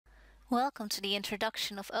Welcome to the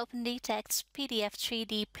introduction of OpendTect's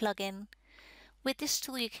PDF3D plugin. With this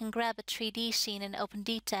tool you can grab a 3D scene in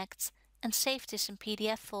OpendTect and save this in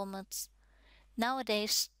PDF format.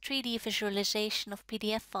 Nowadays, 3D visualization of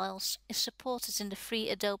PDF files is supported in the free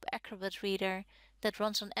Adobe Acrobat Reader that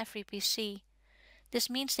runs on every PC. This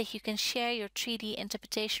means that you can share your 3D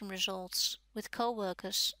interpretation results with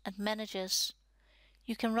coworkers and managers.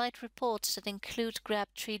 You can write reports that include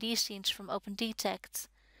grabbed 3D scenes from OpendTect,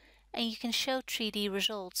 and you can show 3D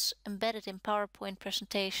results embedded in PowerPoint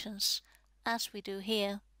presentations, as we do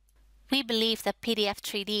here. We believe that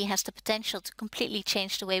PDF3D has the potential to completely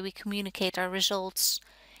change the way we communicate our results.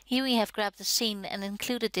 Here we have grabbed a scene and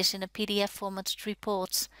included this in a PDF formatted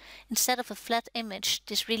report. Instead of a flat image,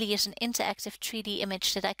 this really is an interactive 3D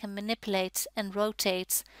image that I can manipulate and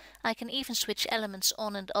rotate. I can even switch elements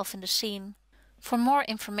on and off in the scene. For more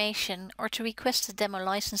information or to request a demo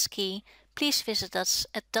license key, please visit us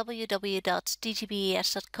at www.dgbes.com.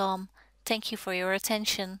 Thank you for your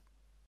attention.